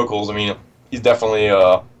Maynard on vocals. I mean, he's definitely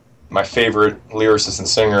my favorite lyricist and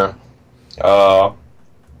singer. For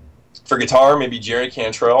guitar, maybe Jerry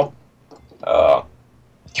Cantrell.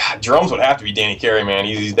 Drums would have to be Danny Carey, man.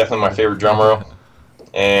 He's definitely my favorite drummer.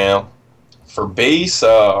 And for bass,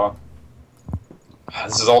 this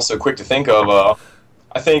is also quick to think of.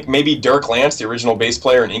 I think maybe Dirk Lance, the original bass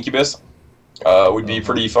player in Incubus, would be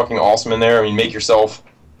pretty fucking awesome in there. I mean, Make Yourself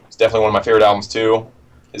is definitely one of my favorite albums too.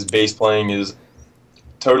 His bass playing is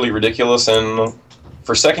totally ridiculous. And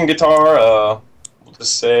for second guitar, we'll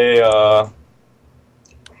just say, let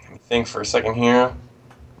me think for a second here.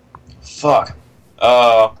 Fuck.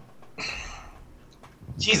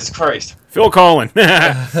 Jesus Christ. Phil Collin.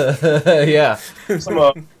 Yeah. Some,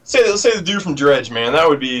 let's say the dude from Dredge, man. That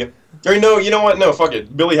would be. Or no, you know what? No, fuck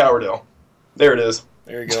it. Billy Howardale. There it is.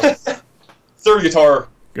 There you go. Third guitar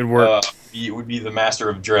Good work. would be the master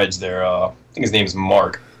of Dredge there. I think his name's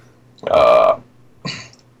Mark.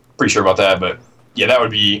 Pretty sure about that, but yeah, that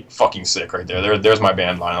would be fucking sick right there. There's my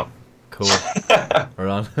band lineup. Cool. Right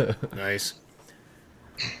on. Nice.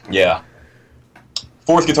 Yeah.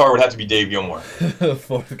 Fourth guitar would have to be Dave Gilmore.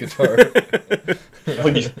 Fourth guitar. That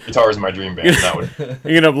would be guitars in my dream band. That would.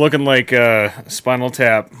 You end up looking like Spinal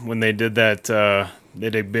Tap when they did that. They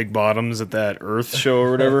did Big Bottoms at that Earth show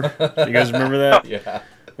or whatever. You guys remember that? Yeah.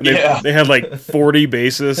 They had like 40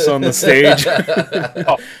 bassists on the stage.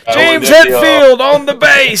 Oh, James with Hetfield on the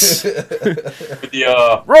bass.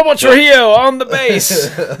 the Robert Trujillo on the bass.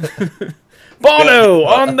 Bono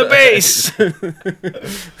on the bass.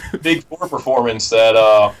 Big Four performance that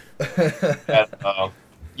at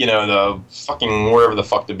you know, the fucking wherever the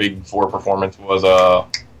fuck the Big Four performance was.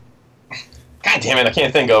 God damn it, I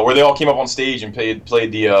can't think of where they all came up on stage and played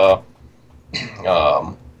the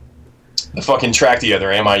fucking track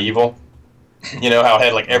together. Am I Evil? You know how it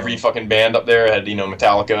had like every fucking band up there. It had, you know,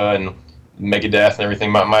 Metallica and Megadeth and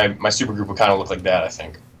everything. My supergroup would kind of look like that, I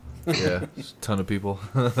think. Yeah. Just a ton of people.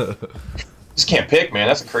 Just can't pick, man.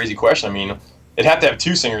 That's a crazy question. I mean, it'd have to have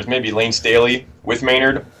two singers, maybe Lane Staley with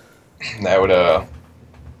Maynard. That would That'd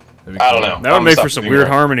be I don't cool. know. That would I'm make stuck for some thinking weird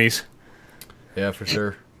about it. harmonies. Yeah, for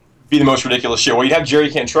sure. Be the most ridiculous shit. Well, you'd have Jerry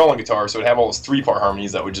Cantrell on guitar, so it'd have all those 3-part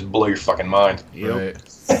harmonies that would just blow your fucking mind. Yep.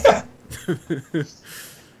 Right.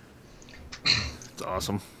 It's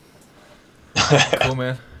awesome. Cool,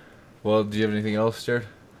 man. Well, do you have anything else, Jared?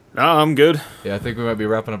 No, I'm good. Yeah, I think we might be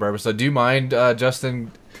wrapping up our episode. Do you mind,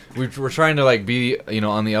 Justin? We're trying to like be, you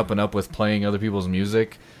know, on the up and up with playing other people's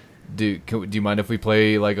music. Do you mind if we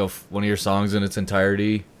play like one of your songs in its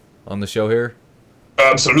entirety on the show here?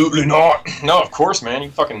 Absolutely not. No, of course, man. You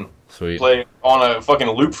fucking Sweet. play on a fucking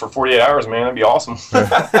loop for 48 hours, man. That'd be awesome.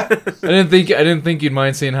 I didn't think you'd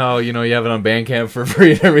mind seeing how, you know, you have it on Bandcamp for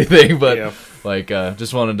free and everything, but Yeah. like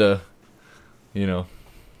just wanted to, you know.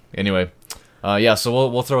 Anyway, yeah. So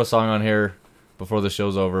we'll throw a song on here before the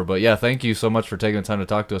show's over. But yeah, thank you so much for taking the time to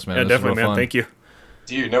talk to us, man. Yeah, This was definitely, real man. fun. Thank you.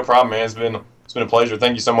 Dude, no problem, man. It's been a pleasure.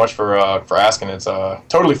 Thank you so much for asking. It's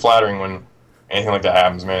totally flattering when anything like that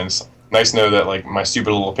happens, man. It's nice to know that like my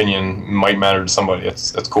stupid little opinion might matter to somebody.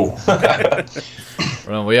 That's cool.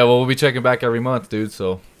 Well, yeah. Well, we'll be checking back every month, dude.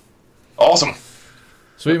 So Awesome.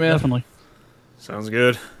 sweet, man. Definitely. Sounds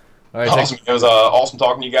good. All right, Awesome. It was awesome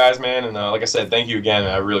talking to you guys, man. And like I said, thank you again.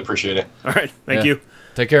 I really appreciate it. All right. Thank Yeah. you.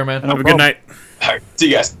 take care, man. No Have a good problem. night. All right. See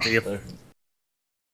you guys. See you. Later.